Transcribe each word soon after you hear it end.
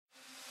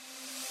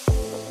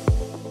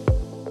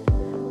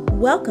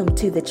Welcome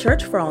to the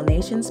Church for All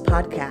Nations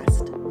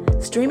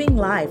podcast, streaming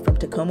live from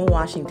Tacoma,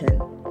 Washington.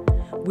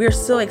 We're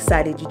so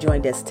excited you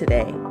joined us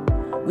today.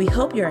 We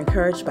hope you're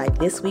encouraged by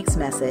this week's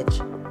message.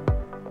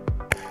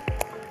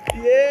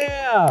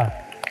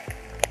 Yeah,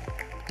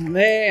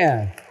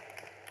 man.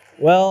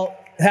 Well,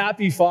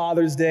 happy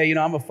Father's Day. You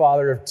know, I'm a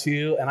father of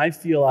two, and I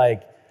feel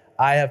like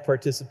I have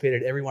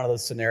participated in every one of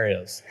those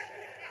scenarios,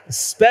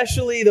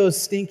 especially those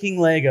stinking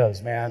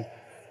Legos, man.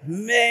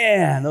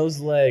 Man,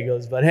 those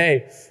Legos. But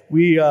hey,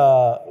 we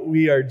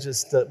are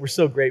just, we're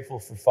so grateful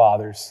for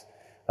fathers,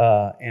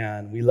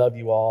 and we love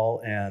you all,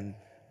 and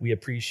we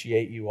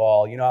appreciate you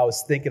all. You know, I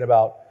was thinking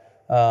about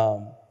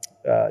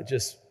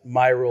just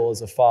my role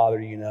as a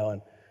father, you know,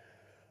 and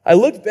I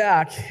looked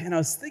back, and I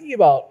was thinking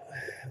about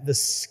the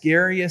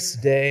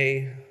scariest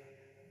day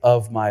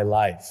of my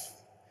life.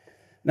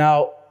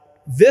 Now,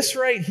 this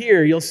right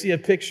here, you'll see a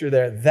picture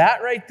there.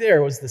 That right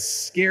there was the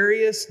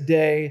scariest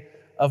day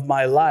of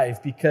my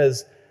life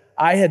because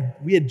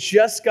we had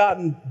just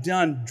gotten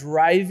done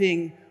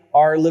driving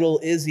our little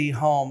Izzy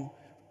home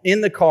in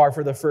the car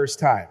for the first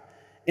time.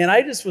 And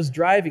I just was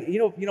driving.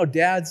 You know,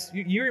 dads,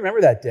 you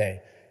remember that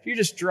day. You're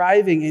just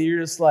driving and you're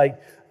just like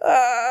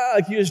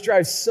you just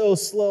drive so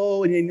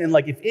slow. And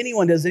like, if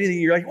anyone does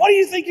anything, you're like, what do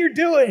you think you're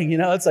doing? You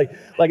know, it's like,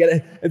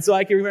 and so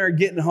I can remember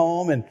getting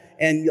home and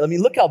I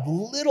mean, look how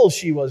little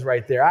she was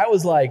right there. I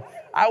was like,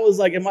 I'm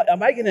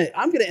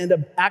gonna end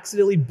up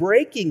accidentally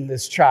breaking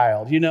this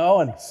child, you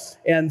know?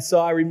 And so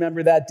I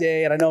remember that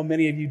day, and I know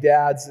many of you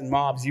dads and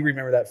moms, you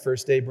remember that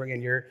first day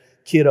bringing your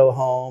kiddo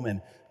home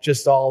and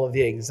just all of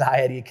the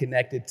anxiety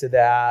connected to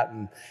that.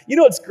 And you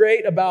know what's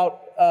great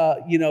about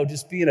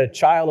just being a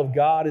child of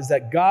God is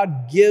that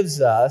God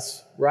gives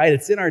us, right?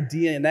 It's in our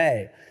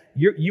DNA.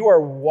 You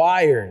are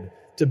wired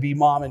to be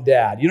mom and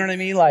dad. You know what I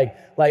mean? Like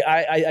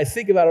I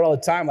think about it all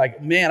the time.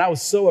 Like, man, I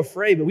was so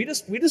afraid, but we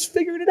just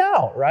figured it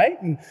out,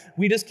 right? And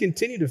we just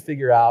continue to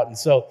figure out. And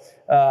so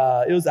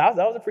that was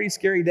a pretty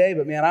scary day.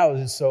 But man, I was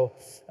just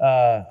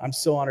I'm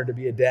so honored to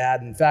be a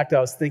dad. In fact,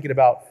 I was thinking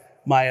about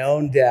my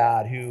own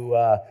dad, who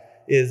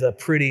is a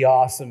pretty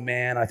awesome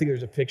man. I think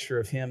there's a picture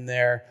of him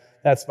there.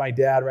 That's my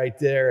dad right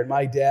there. And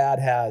my dad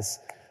has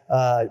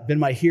been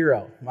my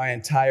hero my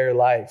entire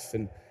life.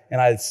 And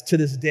I, to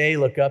this day,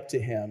 look up to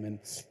him. And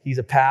he's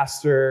a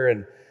pastor.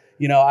 And,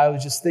 you know, I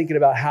was just thinking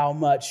about how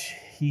much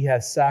he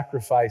has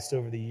sacrificed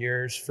over the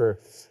years for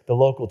the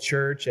local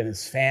church and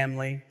his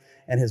family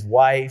and his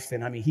wife.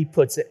 And I mean, he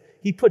puts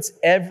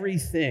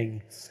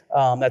everything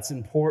that's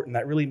important,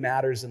 that really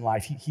matters in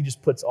life. He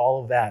just puts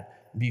all of that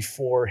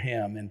before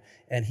him.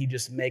 And he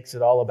just makes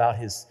it all about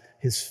his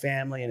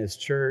family and his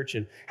church.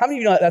 And how many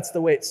of you know that's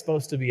the way it's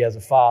supposed to be as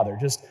a father?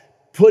 Just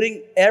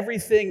putting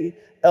everything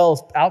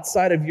else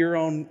outside of your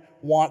own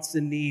wants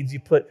and needs. You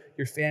put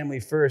your family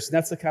first. And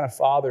that's the kind of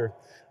father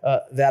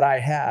that I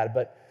had.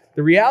 But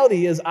the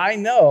reality is, I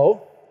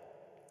know,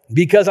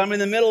 because I'm in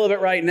the middle of it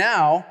right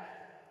now,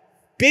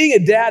 being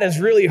a dad is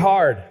really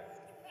hard.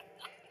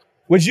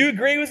 Would you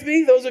agree with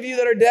me, those of you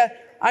that are dad?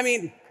 I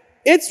mean,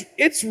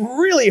 it's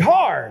really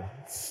hard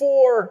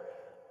for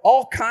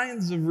all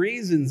kinds of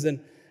reasons. And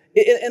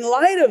in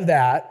light of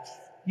that,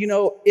 you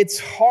know, it's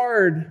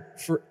hard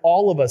for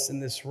all of us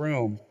in this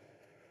room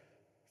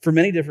for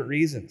many different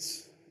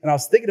reasons. And I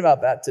was thinking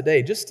about that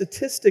today. Just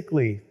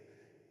statistically,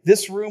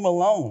 this room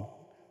alone,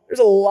 there's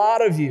a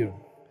lot of you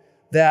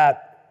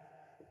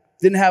that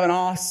didn't have an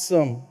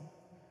awesome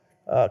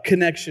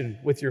connection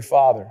with your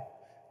father.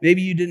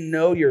 Maybe you didn't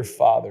know your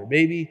father.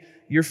 Maybe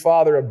your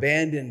father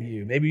abandoned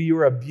you. Maybe you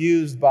were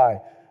abused by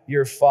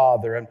your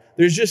father. And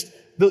there's there's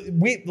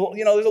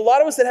a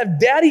lot of us that have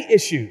daddy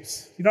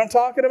issues. You know what I'm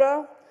talking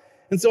about?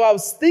 And so I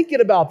was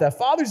thinking about that.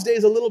 Father's Day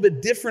is a little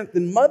bit different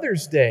than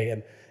Mother's Day.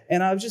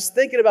 And I was just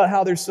thinking about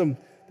how there's some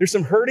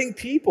hurting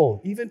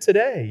people even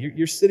today.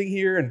 You're sitting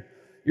here and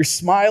you're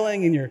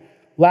smiling and you're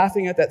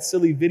laughing at that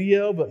silly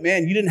video, but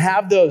man, you didn't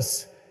have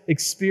those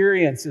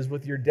experiences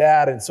with your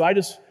dad. And so I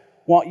just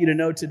want you to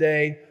know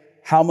today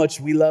how much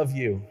we love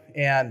you.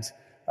 And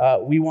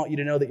we want you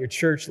to know that your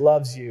church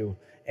loves you.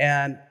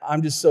 And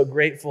I'm just so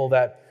grateful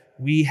that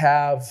we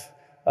have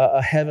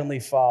a heavenly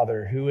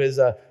Father who is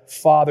a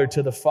father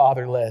to the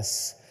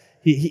fatherless.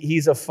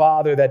 He's a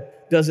father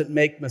that doesn't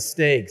make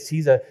mistakes.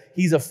 He's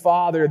a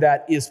father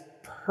that is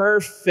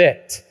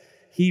perfect.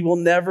 He will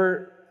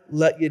never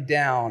let you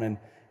down.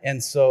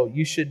 And so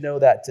you should know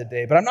that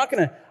today. But I'm not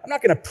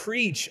gonna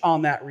preach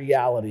on that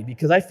reality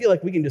because I feel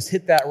like we can just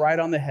hit that right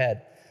on the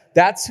head.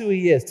 That's who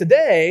he is.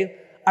 Today,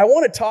 I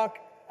want to talk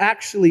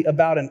actually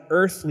about an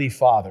earthly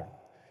father.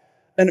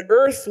 An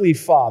earthly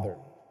father.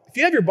 If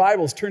you have your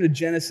Bibles, turn to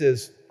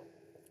Genesis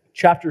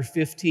chapter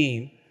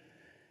 15.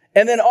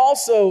 And then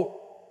also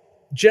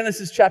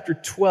Genesis chapter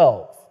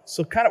 12.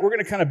 So we're going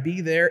to kind of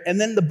be there. And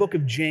then the book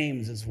of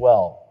James as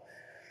well.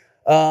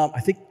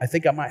 I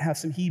think I might have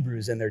some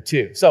Hebrews in there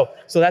too. So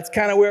that's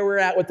kind of where we're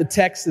at with the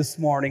text this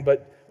morning.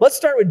 But let's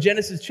start with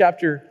Genesis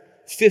chapter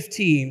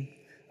 15.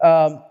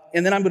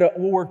 And then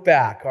we'll work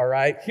back, all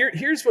right?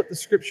 Here's what the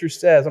scripture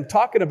says. I'm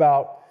talking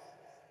about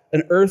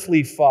an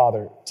earthly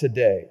father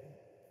today.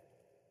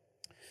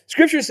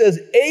 Scripture says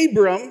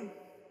Abram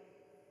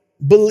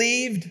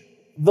believed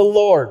the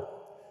Lord.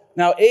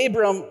 Now,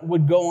 Abram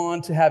would go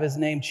on to have his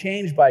name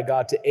changed by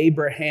God to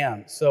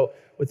Abraham. So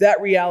with that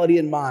reality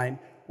in mind,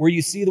 where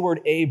you see the word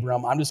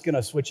Abram, I'm just going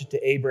to switch it to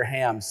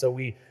Abraham so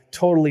we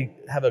totally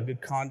have a good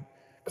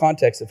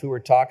context of who we're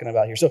talking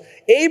about here. So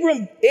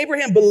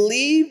Abraham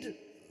believed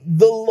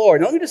the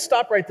Lord. Now, let me just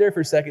stop right there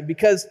for a second,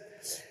 because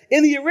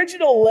in the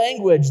original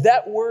language,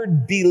 that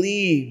word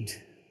believed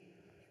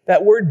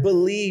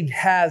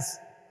has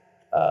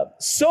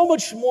so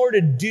much more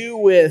to do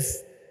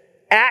with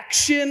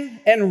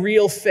action and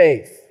real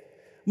faith,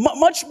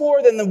 much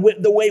more than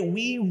the way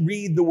we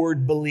read the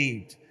word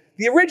believed.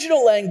 The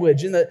original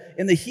language in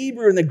the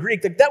Hebrew and the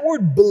Greek, that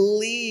word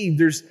believe,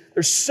 there's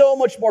so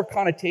much more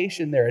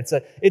connotation there.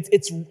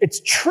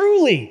 It's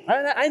truly,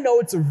 I know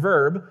it's a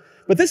verb,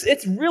 but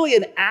it's really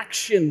an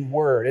action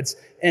word.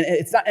 And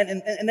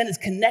then it's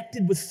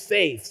connected with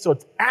faith. So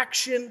it's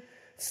action,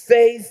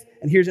 faith,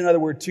 and here's another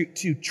word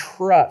to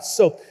trust.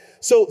 So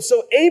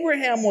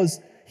Abraham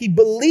he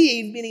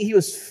believed, meaning he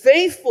was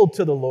faithful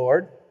to the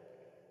Lord.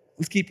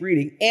 Let's keep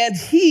reading. And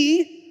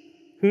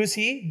who's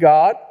he?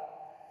 God.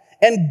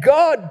 And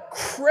God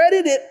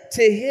credited it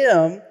to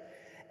him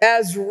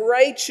as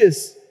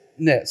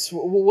righteousness.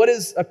 What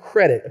is a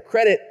credit? A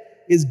credit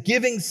is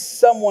giving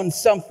someone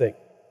something.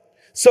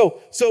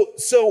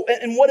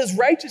 And what is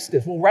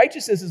righteousness? Well,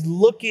 righteousness is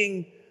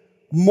looking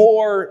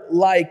more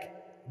like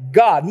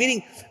God,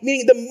 meaning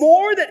the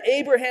more that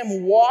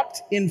Abraham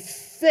walked in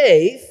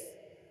faith,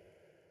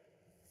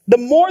 the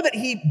more that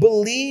he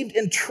believed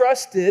and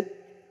trusted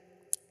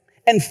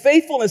and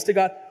faithfulness to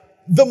God,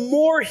 the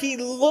more he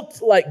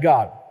looked like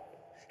God.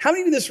 How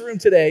many of you in this room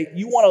today,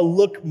 you want to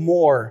look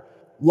more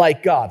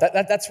like God?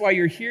 That's why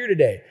you're here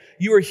today.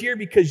 You are here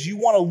because you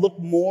want to look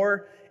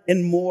more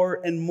and more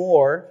and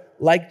more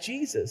like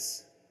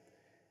Jesus.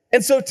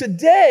 And so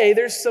today,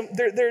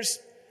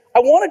 I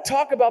want to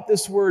talk about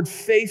this word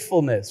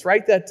faithfulness.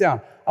 Write that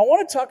down. I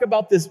want to talk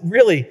about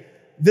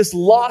this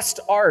lost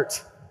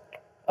art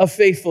of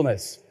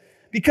faithfulness.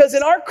 Because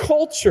in our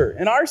culture,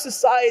 in our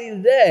society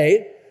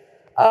today,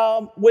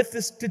 with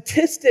the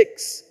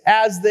statistics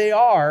as they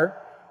are,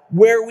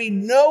 where we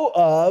know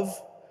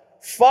of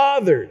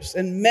fathers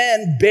and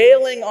men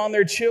bailing on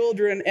their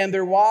children and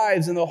their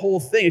wives and the whole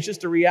thing, it's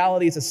just a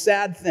reality, it's a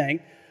sad thing.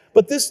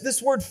 But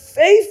this word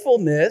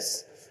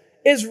faithfulness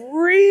is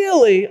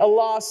really a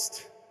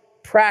lost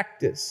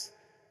practice.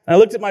 And I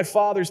looked at my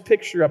father's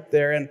picture up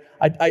there, and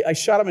I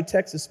shot him a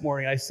text this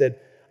morning. I said,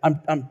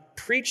 I'm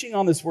preaching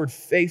on this word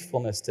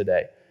faithfulness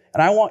today.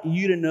 And I want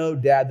you to know,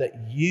 Dad,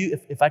 that you,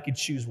 if I could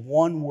choose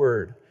one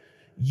word,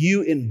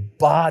 you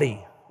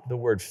embody the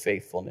word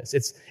faithfulness.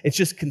 It's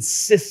just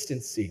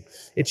consistency.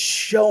 It's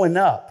showing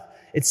up.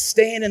 It's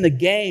staying in the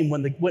game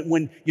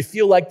when you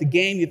feel like the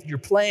game you're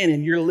playing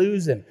and you're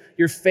losing,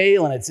 you're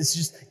failing. It's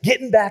just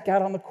getting back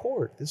out on the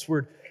court. This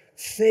word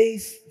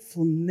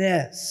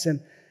faithfulness.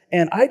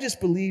 And I just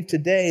believe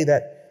today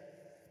that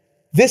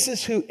this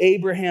is who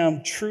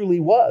Abraham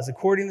truly was,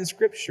 according to the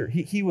Scripture.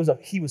 He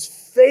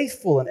was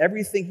faithful in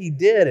everything he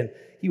did, and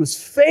he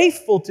was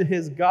faithful to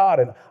his God.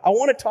 And I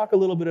want to talk a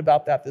little bit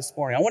about that this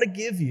morning. I want to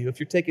give you, if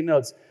you're taking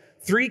notes,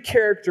 3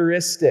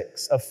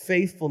 characteristics of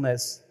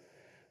faithfulness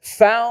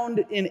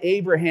found in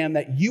Abraham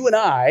that you and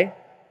I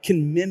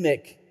can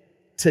mimic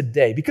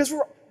today. Because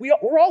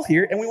we're all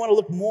here, and we want to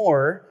look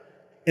more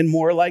and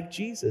more like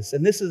Jesus.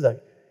 And this is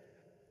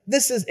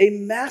a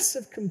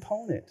massive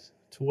component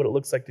to what it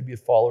looks like to be a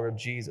follower of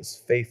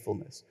Jesus,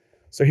 faithfulness.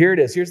 So here it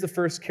is. Here's the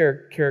first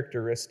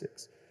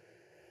characteristics.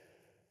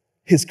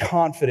 His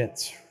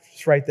confidence.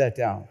 Just write that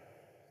down.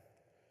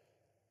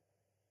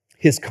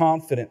 His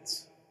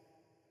confidence.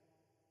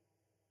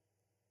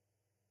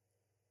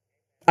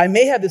 I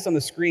may have this on the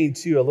screen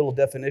too, a little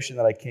definition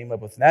that I came up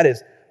with, and that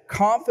is,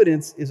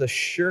 confidence is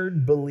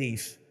assured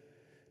belief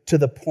to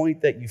the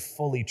point that you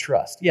fully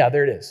trust. Yeah,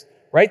 there it is.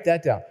 Write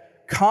that down.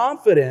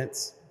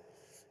 Confidence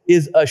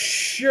is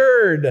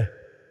assured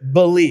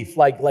belief,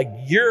 like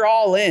you're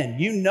all in,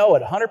 you know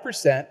it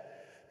 100%,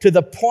 to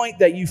the point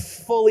that you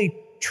fully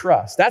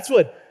trust. That's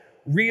what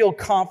real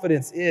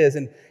confidence is.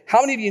 And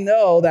how many of you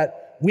know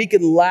that we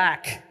can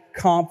lack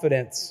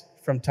confidence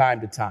from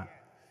time to time?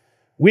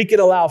 We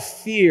can allow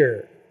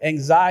fear,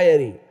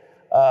 anxiety,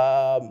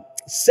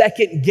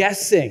 second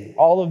guessing,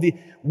 all of the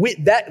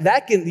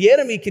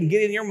enemy can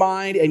get in your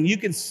mind, and you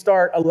can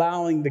start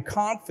allowing the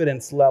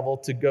confidence level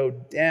to go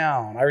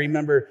down. I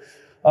remember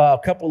a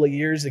couple of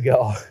years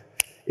ago,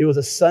 it was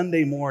a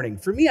Sunday morning.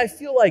 For me, I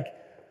feel like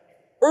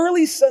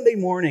early Sunday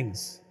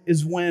mornings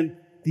is when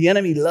the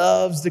enemy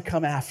loves to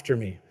come after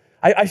me.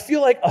 I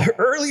feel like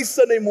early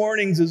Sunday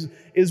mornings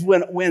is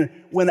when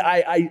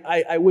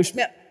I wish,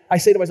 man, I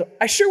say to myself,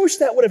 I sure wish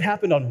that would have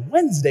happened on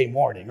Wednesday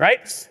morning,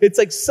 right? It's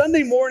like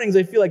Sunday mornings,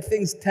 I feel like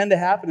things tend to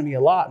happen to me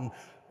a lot. And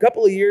a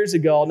couple of years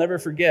ago, I'll never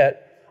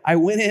forget, I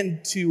went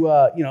in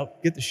to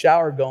get the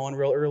shower going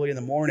real early in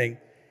the morning,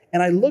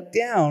 and I looked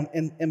down,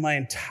 and my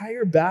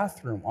entire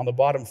bathroom on the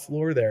bottom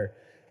floor there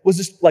was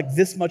just like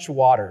this much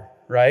water,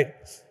 right?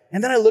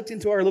 And then I looked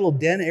into our little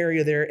den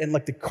area there, and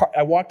like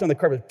I walked on the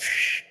carpet,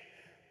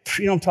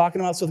 you know what I'm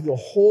talking about?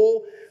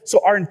 So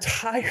our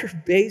entire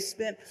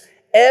basement,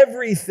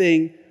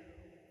 everything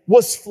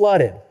was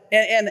flooded.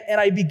 And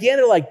I began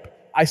to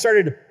I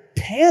started to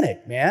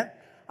panic, man.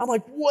 I'm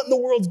like, what in the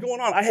world's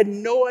going on? I had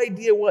no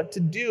idea what to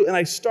do. And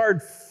I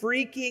started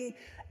freaking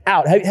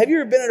out. Have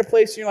you ever been in a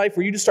place in your life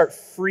where you just start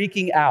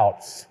freaking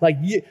out? Like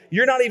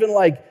you're not even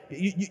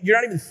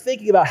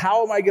thinking about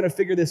how am I going to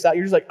figure this out?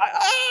 You're just like,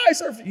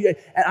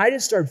 and I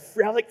just started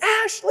freaking. I was like,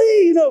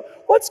 Ashley,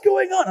 what's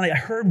going on? And I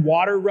heard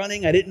water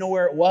running. I didn't know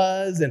where it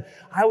was. And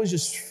I was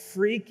just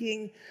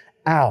freaking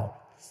out.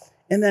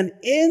 And then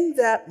in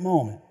that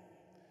moment,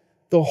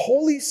 the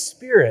Holy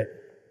Spirit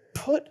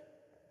put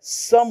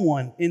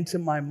someone into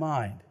my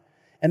mind.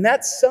 And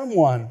that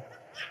someone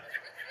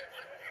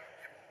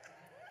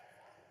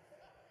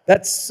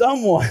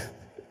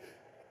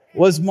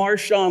was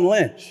Marshawn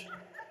Lynch.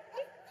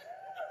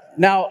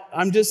 Now,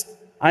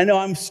 I know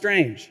I'm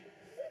strange.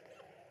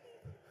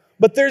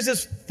 But there's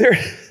this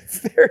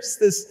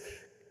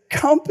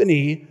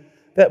company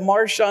that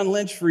Marshawn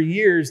Lynch for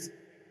years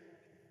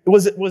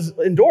was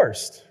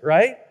endorsed,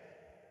 right?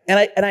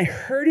 And I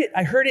heard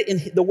it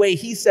in the way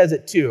he says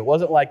it too. It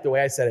wasn't like the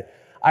way I said it.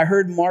 I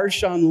heard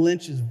Marshawn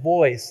Lynch's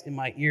voice in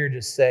my ear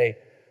just say,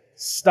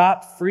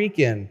 "Stop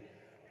freaking,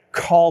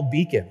 call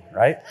Beacon,"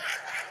 right?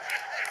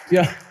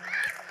 Yeah.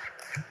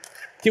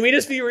 Can we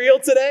just be real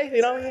today?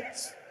 And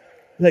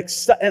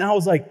I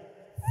was like,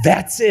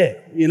 that's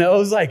it. It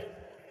was like,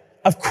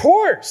 of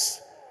course,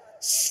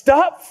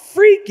 stop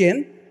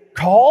freaking,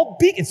 call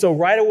Beacon. So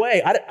right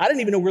away, I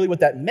didn't even know really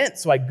what that meant.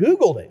 So I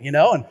Googled it,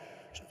 and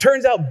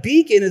turns out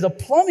Beacon is a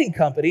plumbing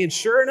company. And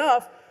sure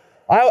enough,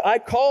 I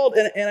called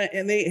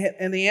and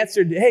they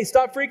answered, "Hey,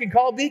 stop freaking,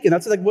 call Beacon."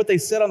 That's like what they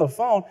said on the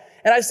phone.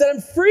 And I said,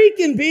 "I'm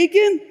freaking,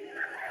 Beacon.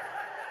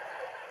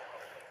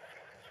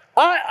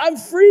 I'm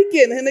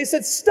freaking." And they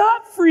said,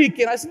 "Stop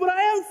freaking." I said, "But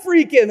I am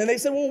freaking." And they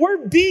said, "Well,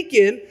 we're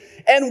Beacon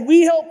and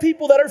we help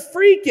people that are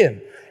freaking.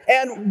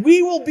 And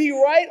we will be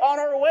right on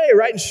our way,"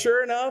 right? And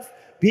sure enough,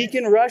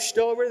 Beacon rushed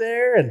over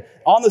there and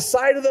on the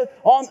side of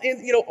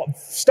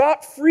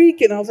 "Stop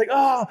freaking." I was like,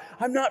 "Oh,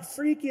 I'm not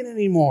freaking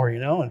anymore,"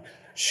 And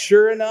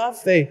sure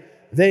enough,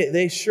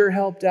 they sure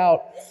helped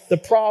out the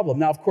problem.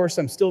 Now, of course,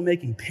 I'm still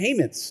making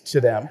payments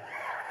to them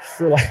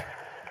for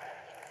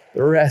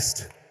the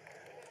rest.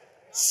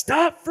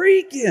 Stop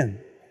freaking.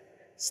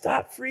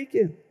 Stop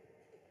freaking.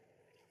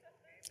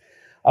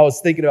 I was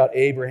thinking about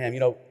Abraham.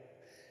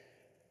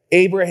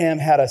 Abraham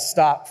had a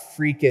stop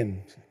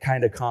freaking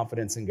kind of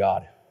confidence in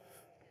God.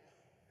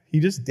 He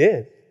just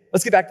did.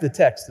 Let's get back to the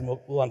text and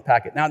we'll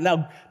unpack it.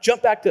 Now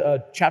jump back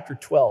to chapter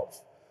 12.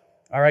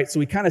 All right, so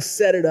we kind of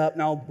set it up.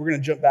 Now we're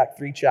going to jump back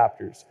 3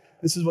 chapters.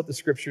 This is what the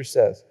scripture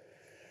says.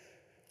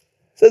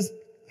 It says,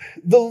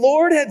 "The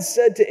Lord had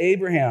said to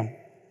Abraham,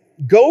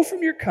 'Go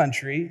from your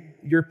country,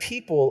 your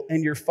people,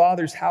 and your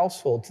father's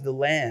household to the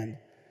land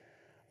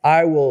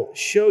I will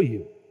show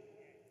you.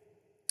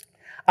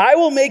 I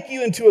will make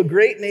you into a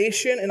great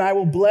nation, and I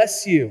will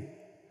bless you.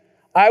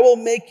 I will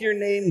make your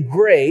name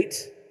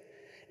great,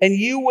 and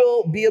you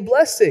will be a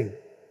blessing.'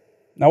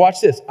 Now watch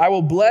this. I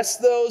will bless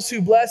those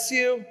who bless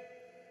you,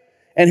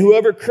 and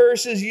whoever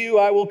curses you,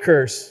 I will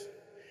curse.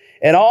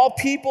 And all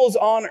peoples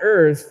on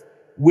earth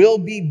will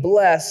be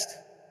blessed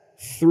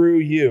through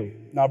you."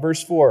 Now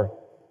verse 4.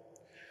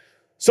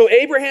 So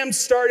Abraham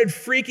started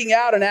freaking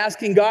out and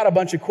asking God a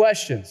bunch of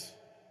questions.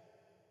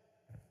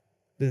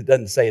 It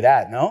doesn't say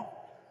that, no?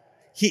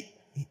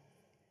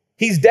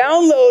 He's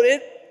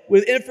downloaded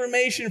with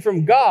information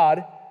from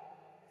God,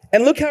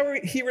 and look how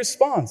he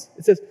responds.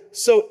 It says,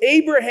 "So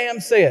Abraham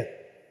saith."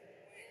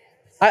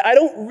 I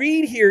don't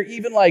read here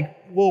even like,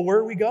 well, where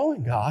are we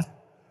going, God?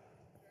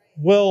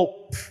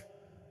 Well,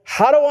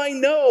 how do I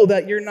know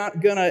that you're not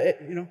gonna,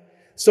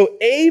 So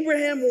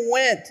Abraham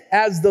went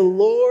as the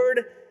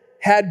Lord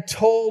had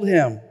told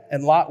him,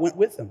 and Lot went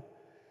with him.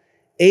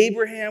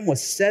 Abraham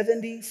was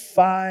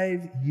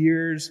 75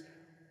 years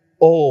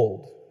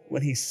old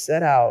when he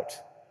set out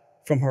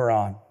from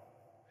Haran.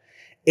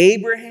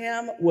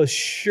 Abraham was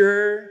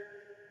sure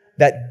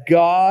that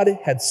God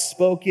had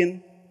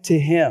spoken to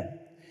him.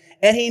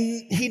 And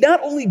he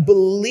not only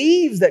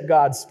believes that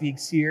God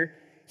speaks here,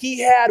 he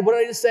had, what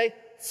did I just say?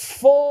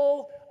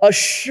 Full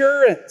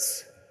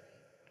assurance.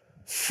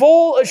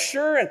 Full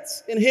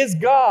assurance in his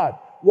God.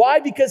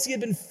 Why? Because he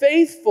had been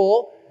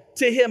faithful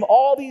to him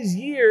all these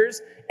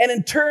years, and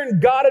in turn,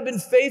 God had been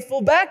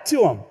faithful back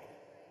to him.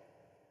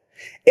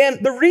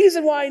 And the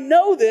reason why I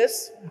know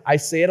this, I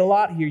say it a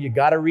lot here, you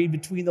got to read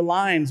between the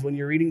lines when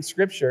you're reading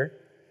Scripture.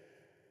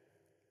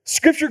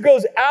 Scripture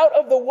goes out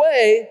of the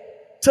way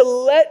to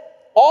let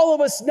all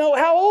of us know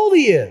how old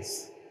he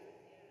is.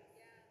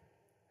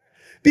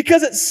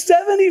 Because at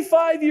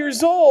 75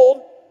 years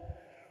old,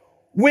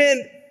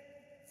 when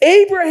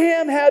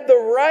Abraham had the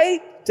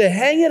right to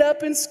hang it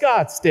up in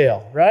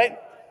Scottsdale, right?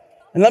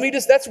 And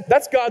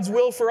that's God's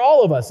will for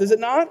all of us, is it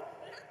not?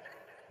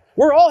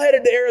 We're all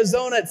headed to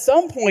Arizona at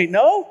some point,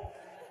 no?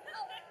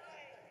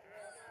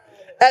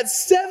 At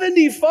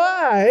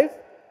 75,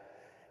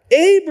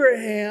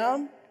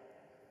 Abraham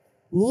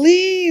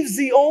leaves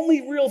the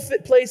only real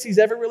fit place he's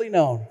ever really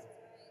known.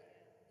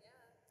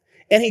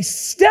 And he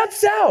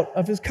steps out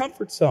of his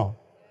comfort zone.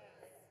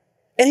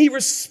 And he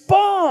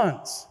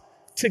responds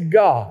to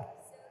God.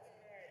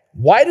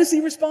 Why does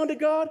he respond to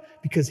God?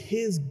 Because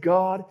his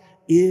God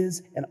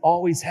is and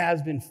always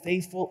has been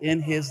faithful in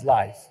his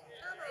life.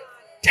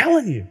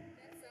 Telling you,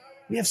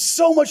 we have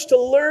so much to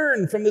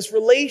learn from this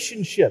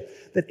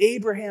relationship that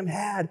Abraham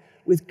had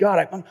with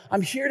God.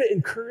 I'm here to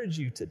encourage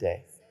you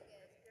today.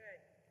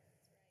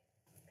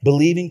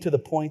 Believing to the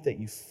point that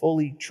you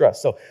fully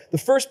trust. So the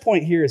first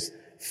point here is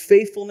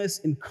faithfulness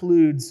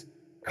includes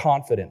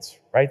confidence.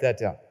 Write that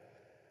down.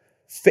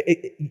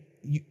 It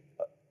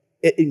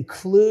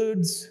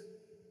includes,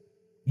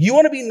 you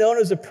want to be known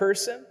as a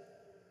person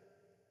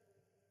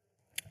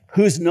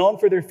who's known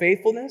for their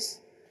faithfulness?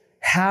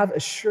 Have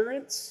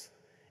assurance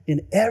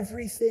in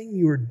everything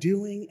you are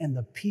doing and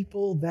the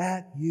people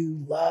that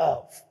you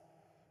love.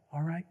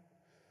 All right?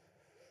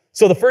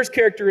 So the first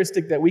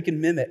characteristic that we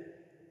can mimic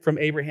from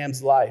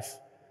Abraham's life,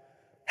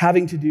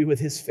 having to do with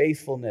his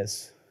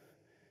faithfulness,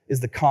 is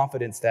the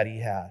confidence that he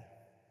had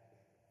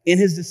in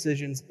his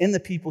decisions, in the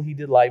people he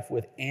did life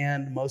with,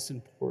 and most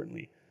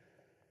importantly,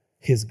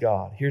 his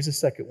God. Here's the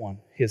second one,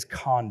 his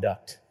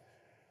conduct.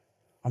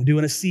 I'm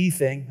doing a C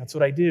thing. That's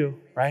what I do,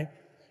 right?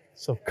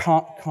 So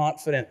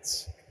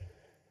confidence.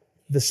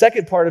 The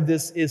second part of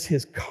this is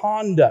his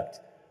conduct.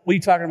 What are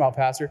you talking about,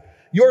 Pastor?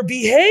 Your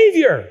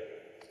behavior.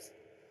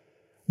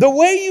 The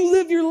way you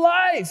live your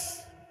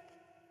life.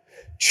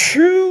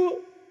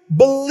 True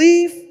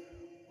belief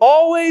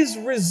always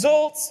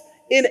results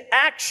in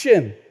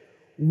action.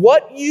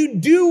 What you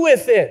do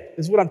with it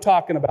is what I'm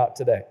talking about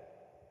today.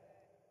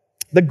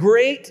 The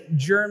great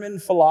German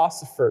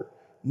philosopher,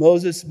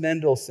 Moses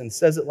Mendelssohn,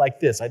 says it like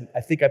this. I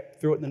think I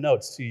threw it in the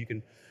notes too. You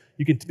can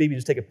maybe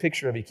just take a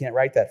picture of it. You can't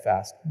write that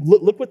fast.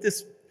 Look what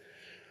this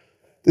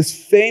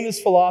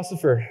famous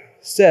philosopher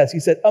says. He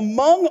said,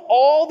 among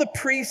all the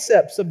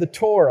precepts of the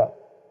Torah,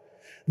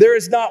 there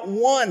is not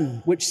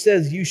one which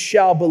says you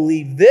shall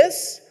believe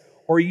this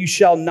or you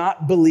shall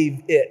not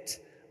believe it,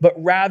 but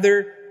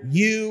rather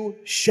you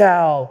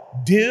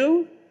shall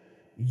do,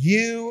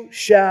 you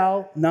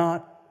shall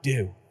not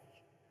do.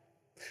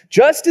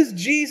 Just as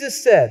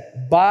Jesus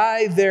said,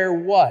 by their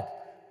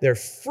what? Their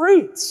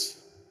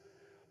fruits.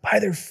 By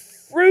their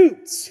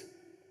fruits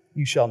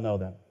you shall know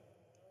them.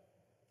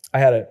 I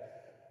had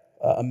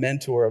a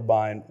mentor of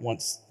mine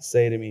once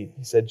say to me,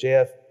 he said,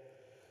 JF,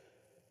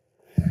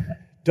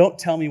 don't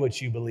tell me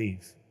what you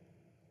believe.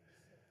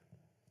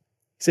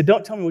 He said,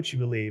 don't tell me what you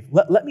believe.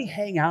 Let me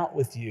hang out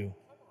with you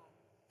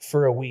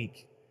for a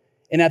week.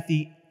 And at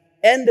the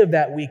end of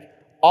that week,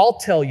 I'll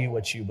tell you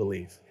what you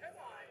believe.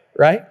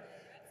 Right?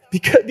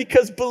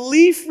 Because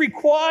belief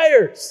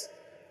requires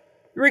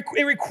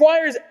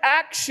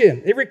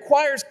action. It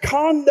requires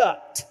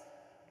conduct.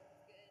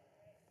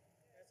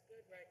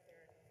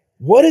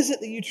 What is it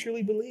that you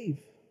truly believe?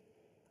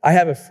 I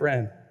have a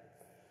friend,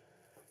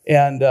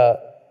 and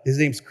his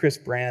name's Chris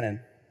Brannon.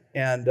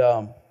 And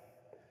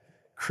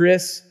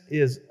Chris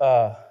is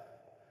a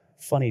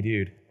funny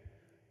dude,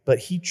 but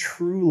he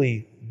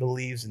truly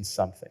believes in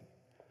something.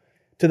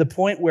 To the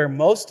point where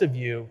most of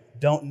you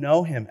don't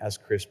know him as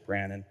Chris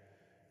Brannon.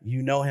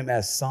 You know him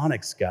as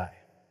Sonic's guy.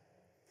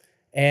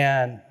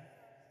 And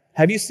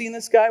have you seen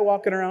this guy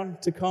walking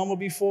around Tacoma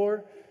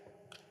before?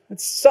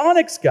 It's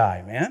Sonic's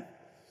guy, man.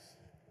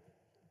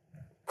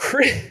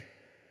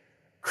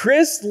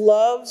 Chris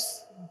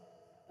loves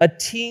a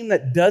team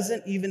that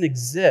doesn't even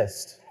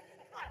exist.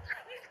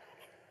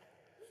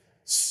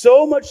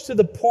 So much to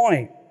the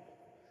point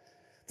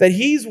that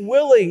he's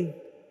willing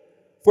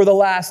for the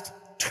last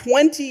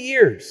 20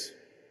 years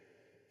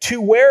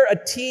to wear a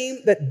team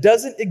that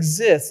doesn't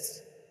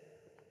exist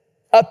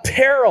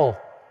apparel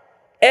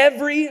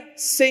every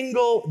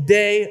single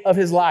day of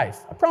his life.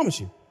 I promise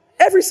you,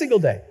 every single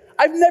day.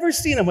 I've never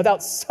seen him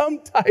without some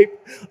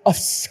type of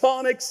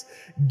Sonic's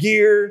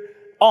gear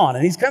on.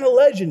 And he's kind of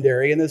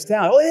legendary in this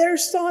town. Oh,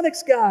 there's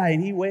Sonic's guy.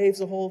 And he waves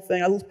the whole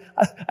thing.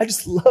 I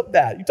just love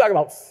that. You talk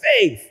about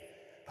faith,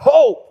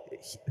 hope.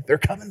 They're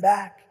coming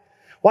back.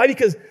 Why?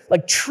 Because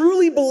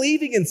truly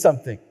believing in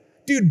something.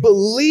 Dude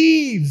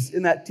believes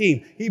in that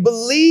team. He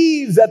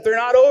believes that they're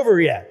not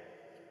over yet.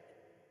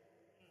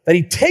 That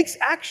he takes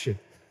action.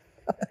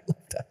 I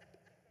love that.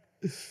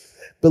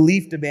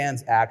 Belief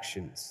demands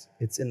actions.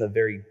 It's in the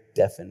very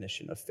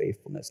definition of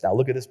faithfulness. Now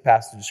look at this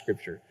passage of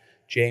Scripture,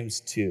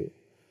 James 2.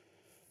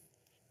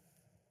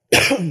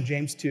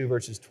 James 2,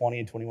 verses 20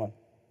 and 21.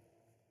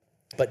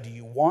 But do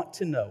you want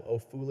to know, O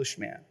foolish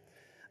man,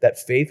 that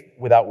faith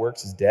without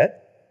works is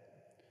dead?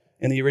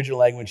 In the original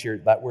language here,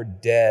 that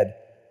word dead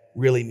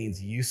really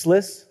means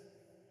useless.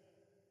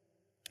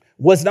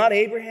 Was not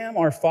Abraham,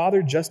 our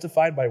father,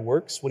 justified by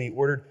works when he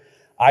ordered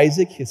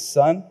Isaac, his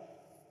son,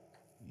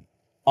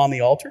 on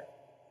the altar?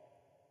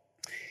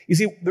 You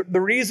see,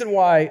 the reason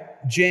why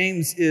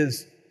James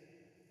is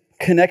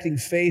connecting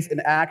faith and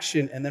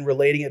action and then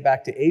relating it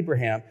back to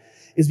Abraham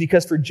is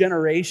because for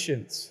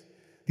generations,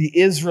 the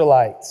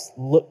Israelites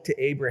looked to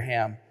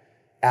Abraham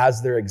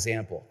as their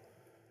example.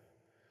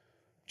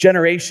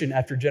 Generation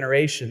after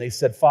generation, they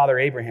said, Father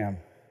Abraham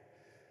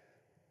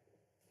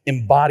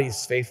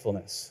embodies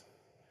faithfulness.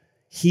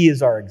 He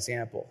is our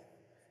example.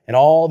 And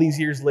all these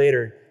years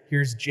later,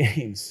 here's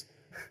James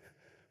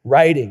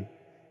writing,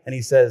 and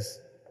he says,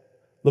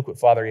 look what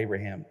Father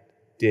Abraham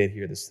did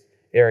here, this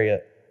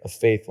area of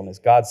faithfulness.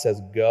 God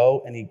says,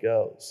 go, and he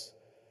goes.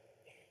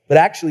 But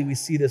actually, we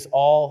see this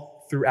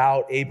all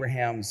throughout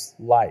Abraham's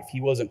life.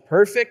 He wasn't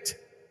perfect.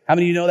 How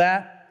many of you know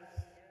that?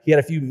 He had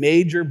a few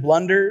major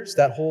blunders,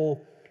 that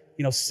whole,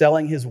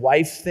 selling his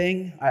wife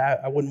thing.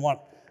 I wouldn't want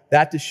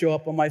that to show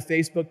up on my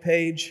Facebook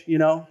page,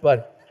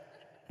 but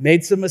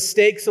made some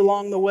mistakes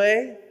along the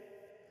way.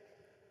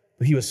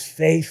 But he was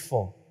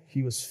faithful.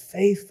 He was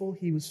faithful.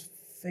 He was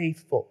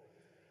faithful.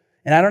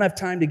 And I don't have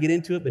time to get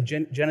into it, but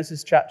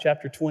Genesis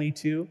chapter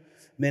 22,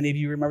 many of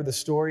you remember the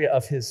story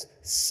of his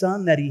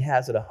son that he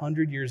has at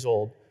 100 years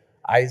old,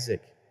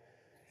 Isaac.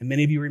 And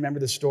many of you remember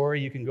the story.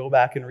 You can go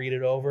back and read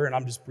it over, and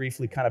I'm just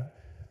briefly kind of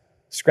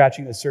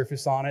scratching the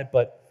surface on it.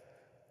 But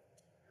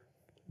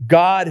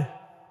God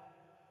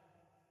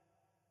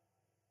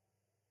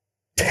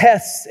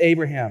tests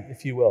Abraham,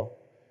 if you will.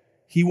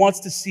 He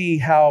wants to see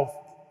how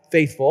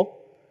faithful,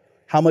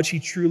 how much he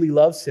truly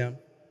loves him.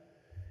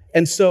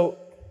 And so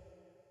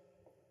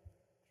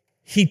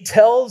he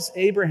tells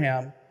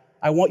Abraham,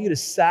 I want you to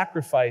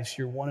sacrifice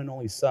your one and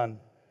only son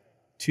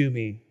to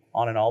me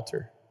on an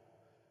altar.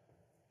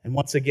 And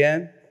once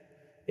again,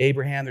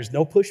 Abraham, there's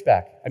no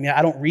pushback. I mean,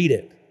 I don't read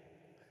it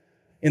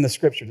in the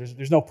scripture.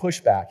 There's no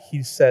pushback.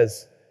 He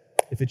says,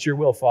 if it's your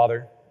will,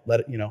 Father,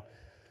 let it,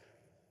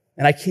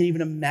 And I can't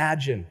even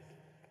imagine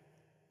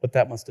what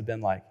that must have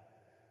been like.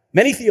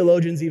 Many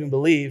theologians even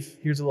believe,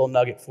 here's a little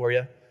nugget for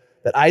you,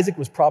 that Isaac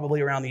was probably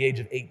around the age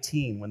of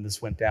 18 when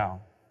this went down.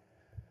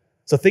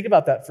 So think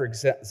about that for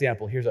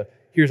example.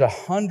 Here's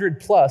 100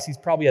 plus. He's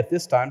probably at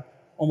this time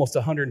almost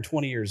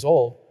 120 years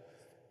old.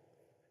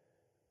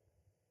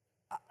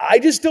 I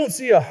just don't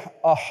see a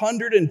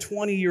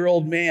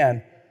 120-year-old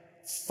man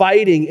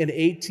fighting an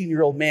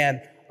 18-year-old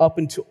man up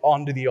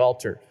onto the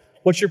altar.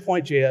 What's your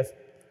point, JF?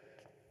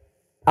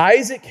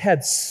 Isaac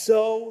had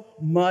so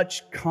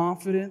much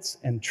confidence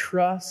and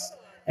trust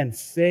and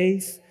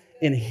faith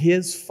in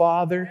his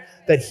father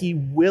that he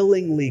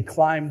willingly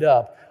climbed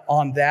up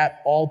on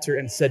that altar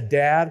and said,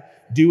 Dad,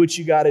 do what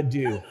you got to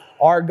do.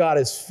 Our God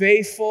is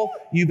faithful.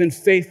 You've been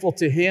faithful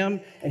to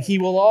him, and he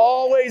will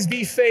always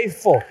be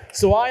faithful.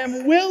 So I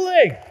am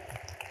willing.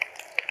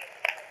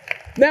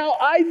 Now,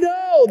 I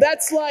know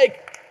that's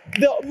like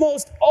the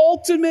most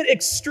ultimate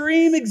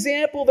extreme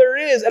example there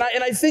is. And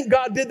I think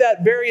God did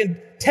that very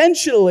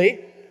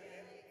intentionally,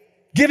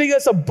 giving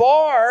us a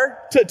bar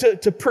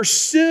to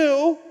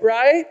pursue,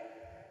 right?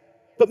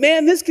 But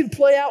man, this can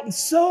play out in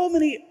so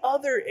many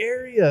other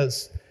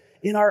areas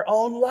in our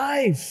own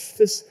life.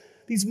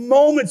 These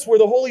moments where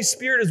the Holy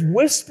Spirit is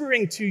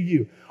whispering to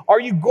you. Are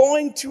you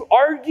going to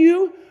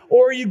argue?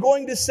 Or are you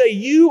going to say,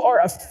 you are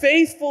a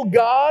faithful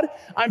God?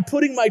 I'm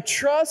putting my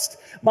trust,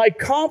 my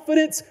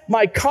confidence,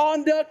 my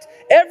conduct,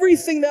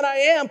 everything that I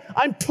am,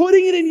 I'm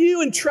putting it in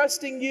you and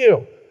trusting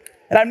you.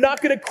 And I'm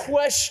not going to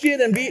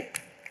question and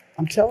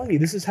I'm telling you,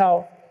 this is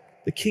how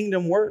the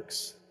kingdom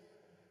works.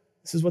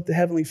 This is what the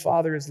Heavenly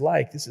Father is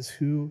like. This is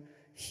who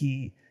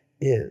he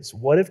is.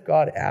 What if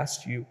God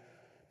asked you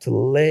to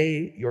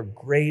lay your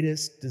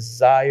greatest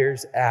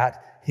desires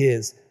at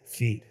his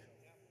feet?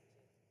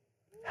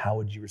 How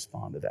would you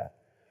respond to that?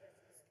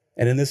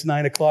 And in this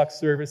 9 o'clock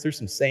service, there's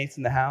some saints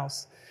in the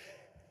house.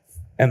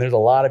 And there's a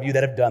lot of you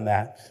that have done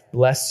that.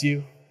 Bless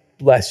you.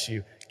 Bless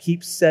you.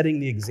 Keep setting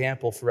the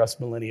example for us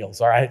millennials,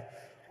 all right,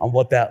 on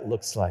what that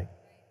looks like.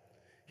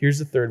 Here's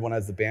the third one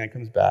as the band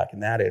comes back,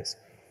 and that is,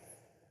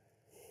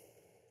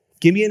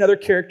 give me another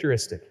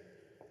characteristic.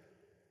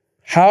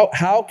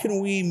 How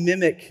can we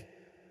mimic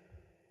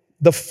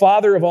the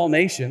Father of all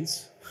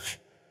nations?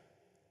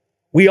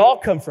 We all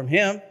come from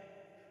him,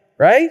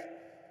 right?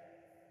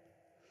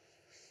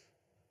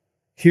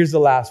 Here's the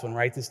last one.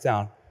 Write this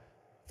down.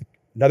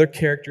 Another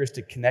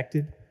characteristic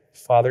connected to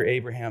Father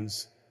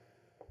Abraham's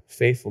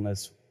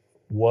faithfulness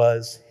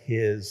was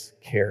his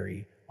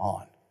carry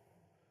on.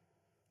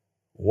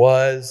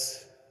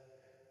 Was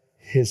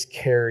his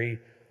carry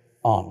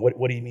on.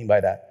 What do you mean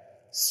by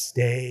that?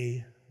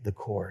 Stay the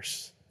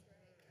course.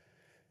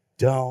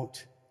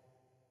 Don't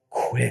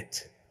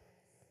quit.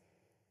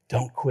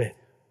 Don't quit.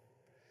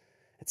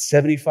 At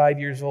 75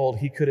 years old,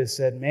 he could have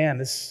said, man,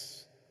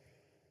 this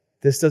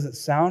doesn't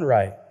sound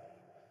right.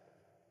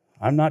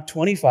 I'm not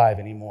 25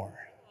 anymore.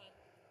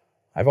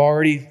 I've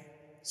already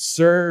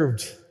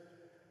served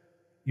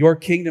your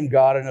kingdom,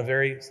 God, in a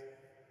very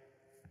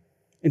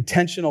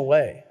intentional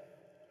way.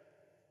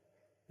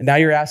 And now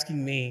you're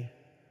asking me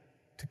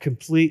to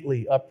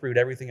completely uproot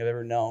everything I've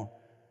ever known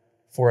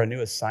for a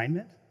new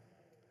assignment?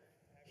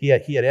 He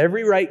had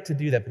every right to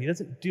do that, but he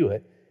doesn't do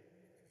it.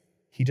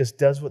 He just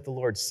does what the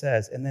Lord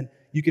says. And then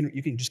you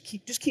can just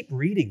keep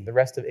reading the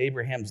rest of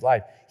Abraham's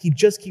life. He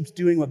just keeps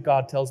doing what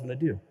God tells him to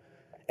do.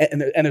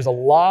 And there's a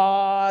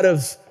lot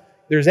of,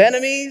 there's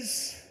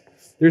enemies,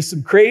 There's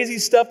some crazy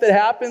stuff that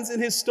happens in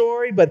his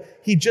story, but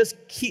he doesn't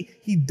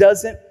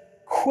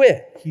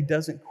quit. He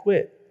doesn't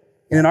quit.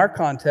 And in our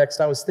context,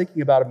 I was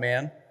thinking about a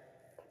man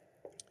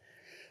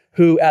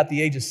who, at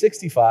the age of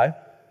 65,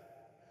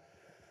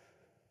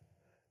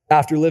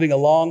 after living a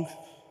long,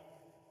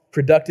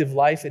 productive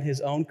life in his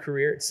own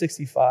career at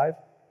 65,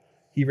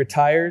 he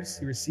retires,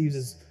 he receives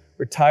his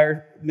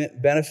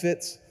retirement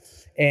benefits,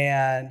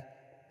 and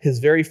his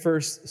very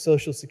first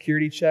Social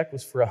Security check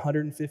was for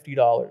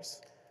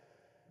 $150.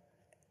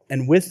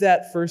 And with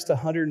that first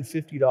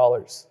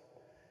 $150,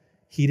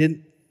 he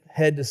didn't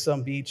head to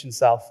some beach in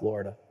South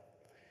Florida.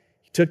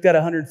 He took that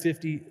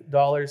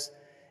 $150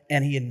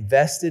 and he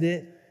invested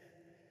it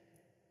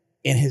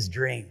in his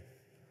dream.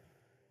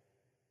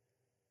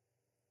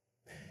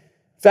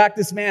 In fact,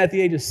 this man at the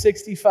age of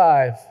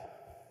 65,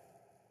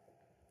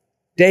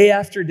 day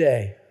after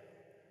day,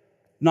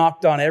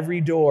 knocked on every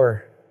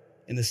door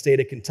in the state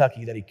of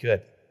Kentucky that he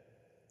could.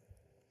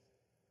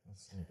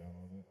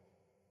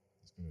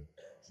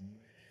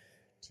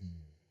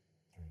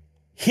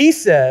 He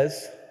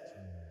says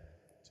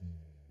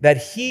that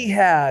he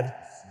had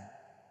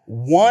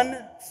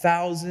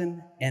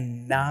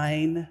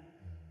 1,009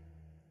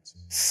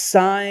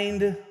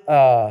 signed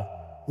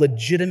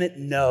legitimate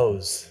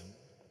no's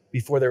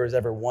before there was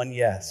ever one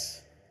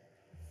yes.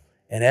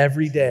 And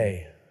every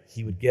day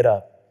he would get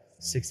up,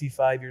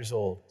 65 years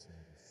old,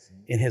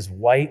 in his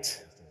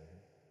white,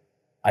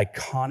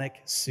 iconic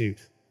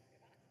suit,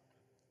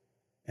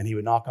 and he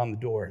would knock on the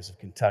doors of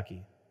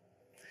Kentucky.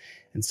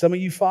 And some of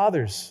you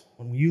fathers,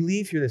 when you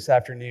leave here this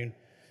afternoon,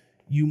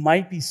 you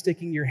might be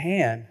sticking your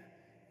hand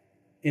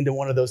into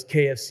one of those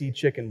KFC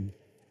chicken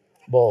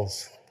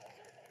bowls,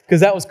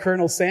 because that was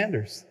Colonel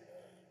Sanders.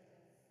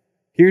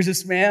 Here's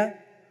this man,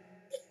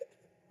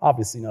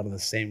 obviously not on the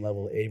same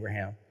level as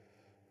Abraham,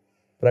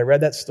 but I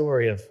read that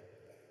story of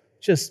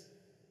just,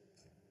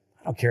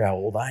 I don't care how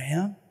old I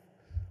am,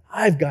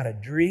 I've got a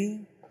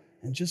dream,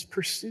 and just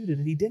pursued it,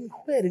 and he didn't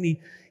quit, and he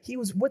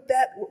was with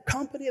that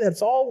company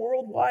that's all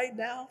worldwide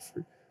now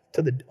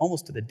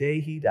almost to the day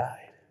he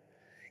died.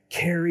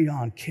 Carry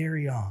on.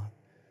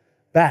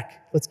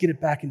 Let's get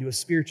it back into a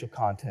spiritual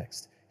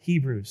context.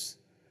 Hebrews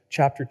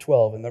chapter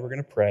 12, and then we're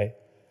going to pray.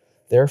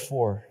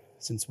 Therefore,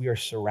 since we are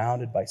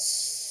surrounded by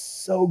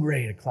so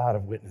great a cloud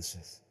of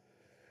witnesses,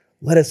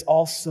 let us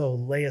also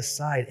lay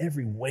aside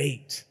every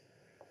weight,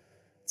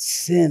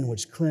 sin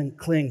which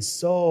clings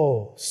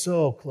so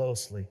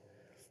closely,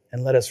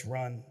 and let us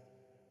run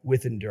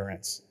with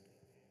endurance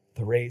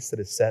the race that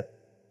is set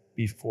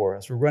before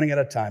us. We're running out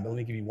of time, but let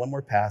me give you one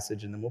more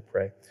passage and then we'll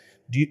pray.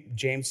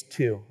 James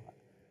 2,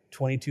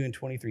 22 and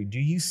 23. Do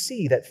you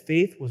see that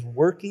faith was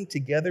working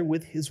together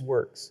with his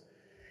works?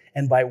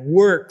 And by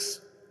works,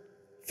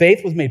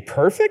 faith was made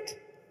perfect?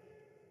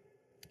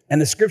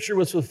 And the scripture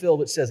was fulfilled,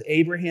 which says,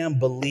 Abraham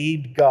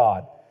believed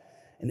God,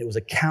 and it was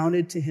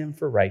accounted to him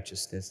for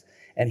righteousness.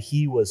 And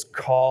he was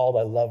called,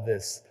 I love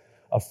this,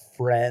 a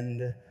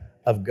friend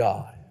of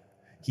God.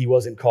 He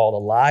wasn't called a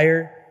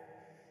liar.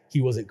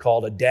 He wasn't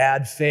called a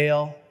dad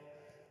fail.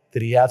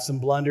 Did he have some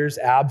blunders?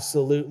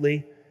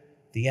 Absolutely.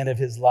 The end of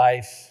his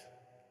life,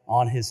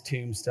 on his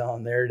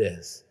tombstone, there it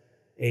is.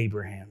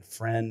 Abraham,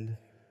 friend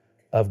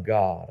of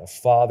God, a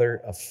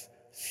father of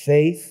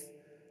faith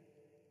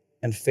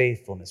and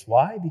faithfulness.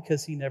 Why?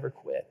 Because he never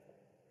quit.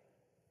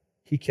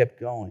 He kept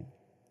going.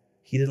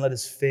 He didn't let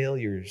his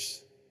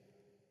failures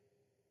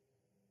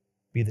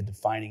be the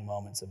defining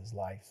moments of his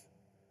life.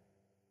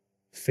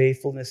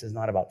 Faithfulness is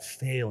not about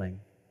failing.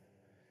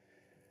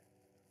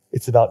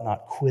 It's about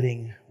not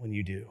quitting when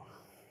you do.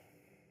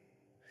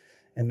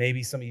 And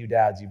maybe some of you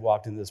dads, you've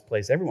walked into this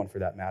place, everyone for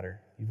that matter,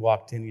 you've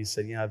walked in and you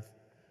said,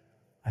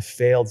 I've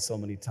failed so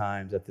many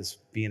times at this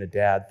being a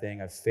dad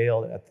thing. I've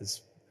failed at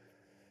this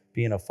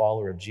being a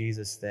follower of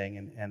Jesus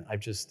thing. And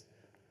I've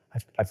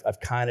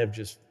kind of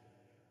just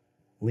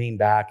leaned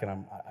back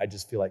and I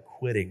just feel like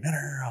quitting.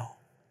 No.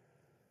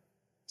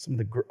 Some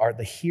of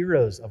the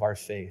heroes of our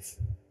faith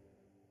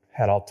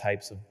had all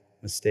types of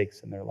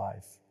mistakes in their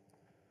life,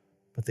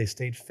 but they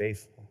stayed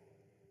faithful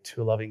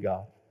to a loving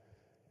God.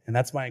 And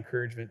that's my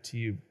encouragement to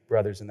you,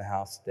 brothers in the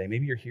house today.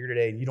 Maybe you're here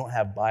today and you don't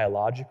have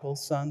biological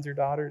sons or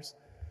daughters,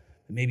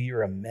 but maybe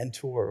you're a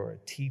mentor or a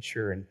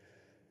teacher and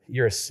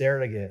you're a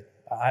surrogate.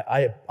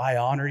 I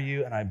honor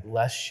you and I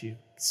bless you.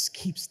 Just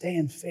keep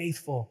staying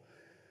faithful.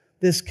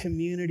 This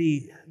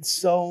community,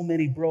 so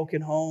many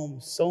broken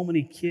homes, so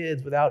many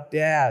kids without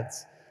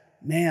dads.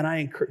 Man, I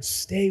encourage,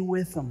 stay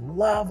with them,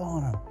 love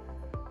on them.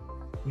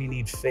 We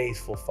need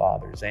faithful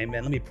fathers.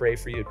 Amen. Let me pray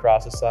for you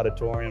across this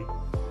auditorium.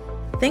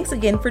 Thanks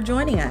again for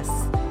joining us.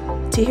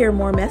 To hear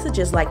more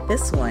messages like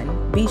this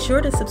one, be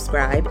sure to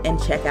subscribe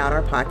and check out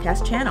our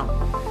podcast channel.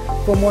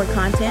 For more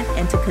content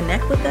and to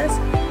connect with us,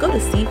 go to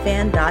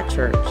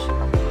cfan.church.